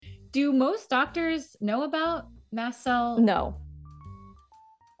Do most doctors know about mast cell? No.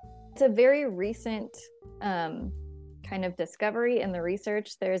 It's a very recent kind of discovery in the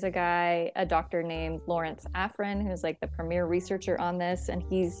research. There's a doctor named Lawrence Afrin, who's like the premier researcher on this, and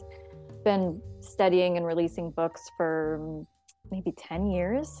he's been studying and releasing books for maybe 10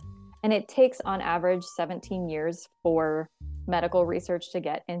 years. And it takes on average 17 years for medical research to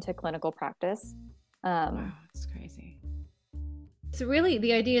get into clinical practice. Wow, it's crazy. So really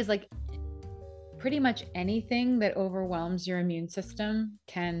the idea is like pretty much anything that overwhelms your immune system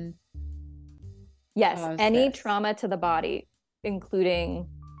can any trauma to the body, including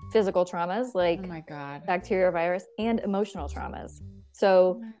physical traumas like oh my God, bacteria or virus, and emotional traumas.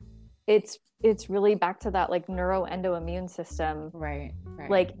 So it's really back to that like neuroendoimmune system. Right.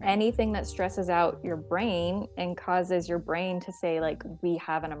 Like anything that stresses out your brain and causes your brain to say like, we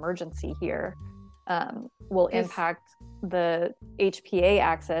have an emergency here, will impact the HPA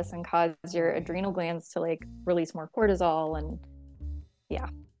axis and cause your adrenal glands to like release more cortisol.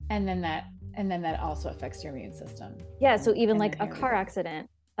 And then that also affects your immune system. Yeah. So even like a car accident,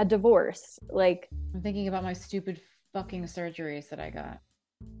 a divorce, like I'm thinking about my stupid fucking surgeries that I got.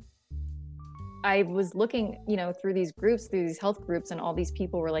 I was looking, through these groups, through these health groups, and all these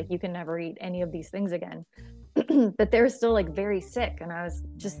people were like, you can never eat any of these things again. But they're still like very sick. And I was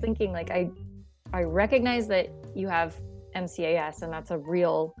just thinking like, I recognize that you have MCAS and that's a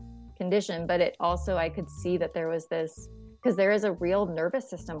real condition, but it also, I could see that there was this, because there is a real nervous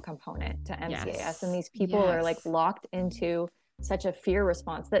system component to MCAS. And these people are like locked into such a fear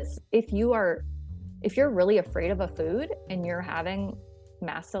response that if you're really afraid of a food and you're having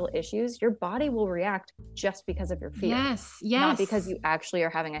mast cell issues, your body will react just because of your fear. Yes. Not because you actually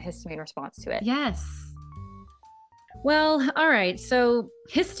are having a histamine response to it. Yes. Well, all right. So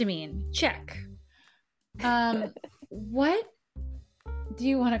histamine, check. What do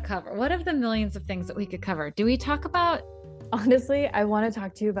you want to cover? What of the millions of things that we could cover? Do we talk about? Honestly, I want to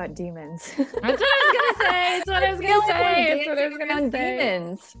talk to you about demons. That's what I was going to say. That's what I was going to say. That's what I was going to say.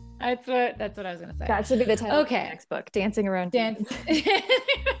 Demons. That's what I was going to say. That should be the title of the next book, Dancing Around Demons.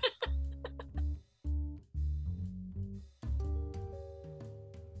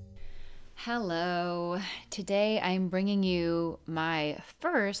 Hello. Today I'm bringing you my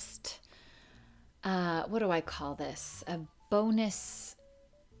first, what do I call this? A bonus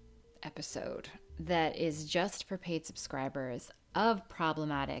episode that is just for paid subscribers of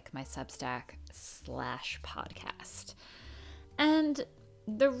Problematic, my Substack /podcast. And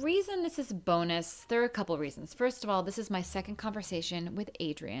the reason this is bonus, there are a couple reasons. First of all, this is my second conversation with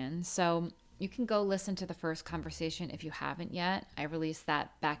Adrian. So you can go listen to the first conversation if you haven't yet. I released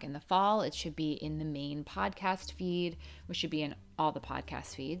that back in the fall. It should be in the main podcast feed, which should be in all the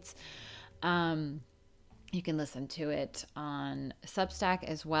podcast feeds. You can listen to it on Substack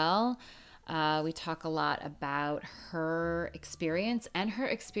as well. We talk a lot about her experience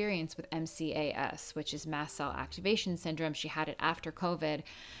with MCAS, which is mast cell activation syndrome. She had it after COVID.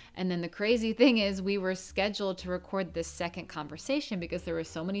 And then the crazy thing is we were scheduled to record this second conversation because there were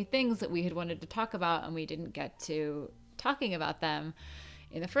so many things that we had wanted to talk about and we didn't get to talking about them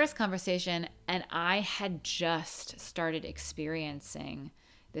in the first conversation. And I had just started experiencing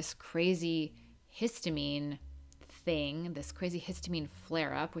this crazy histamine thing, this crazy histamine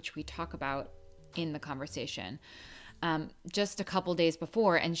flare-up, which we talk about in the conversation, just a couple days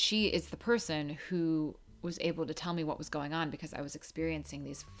before. And she is the person who was able to tell me what was going on because I was experiencing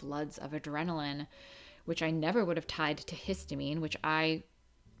these floods of adrenaline, which I never would have tied to histamine, which I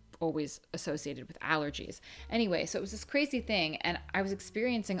always associated with allergies. Anyway, so it was this crazy thing, and I was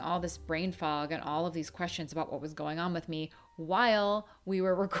experiencing all this brain fog and all of these questions about what was going on with me while we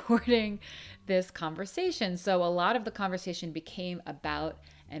were recording this conversation. So a lot of the conversation became about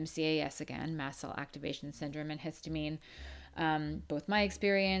MCAS again, mast cell activation syndrome, and histamine, both my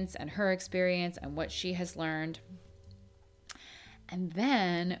experience and her experience and what she has learned. And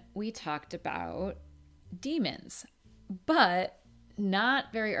then we talked about demons, but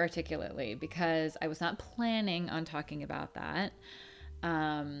not very articulately because I was not planning on talking about that.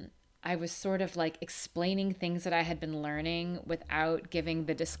 I was sort of like explaining things that I had been learning without giving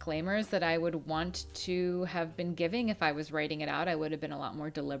the disclaimers that I would want to have been giving if I was writing it out. I would have been a lot more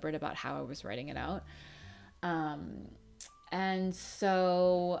deliberate about how I was writing it out. And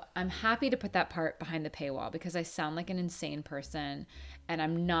so I'm happy to put that part behind the paywall because I sound like an insane person and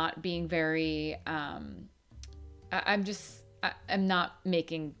I'm not being very, I'm not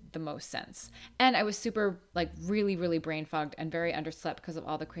making the most sense. And I was super, like, really, really brain fogged and very underslept because of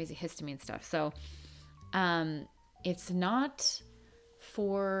all the crazy histamine stuff. So it's not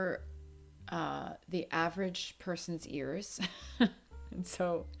for the average person's ears. And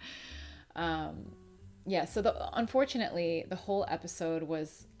so, yeah, so unfortunately, the whole episode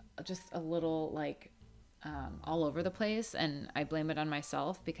was just a little like all over the place. And I blame it on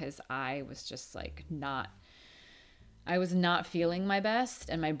myself because I was just like I was not feeling my best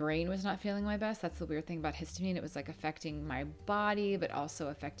and my brain was not feeling my best. That's the weird thing about histamine. It was like affecting my body, but also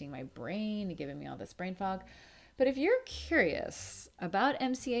affecting my brain and giving me all this brain fog. But if you're curious about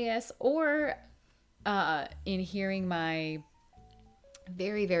MCAS or in hearing my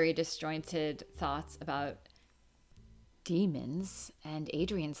very, very disjointed thoughts about demons and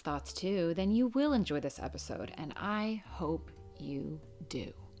Adrian's thoughts too, then you will enjoy this episode. And I hope you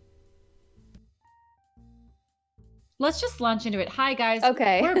do. Let's just launch into it. Hi, guys.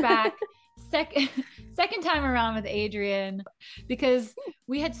 Okay. We're back. Second time around with Adrian because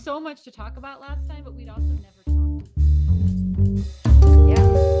we had so much to talk about last time, but we'd also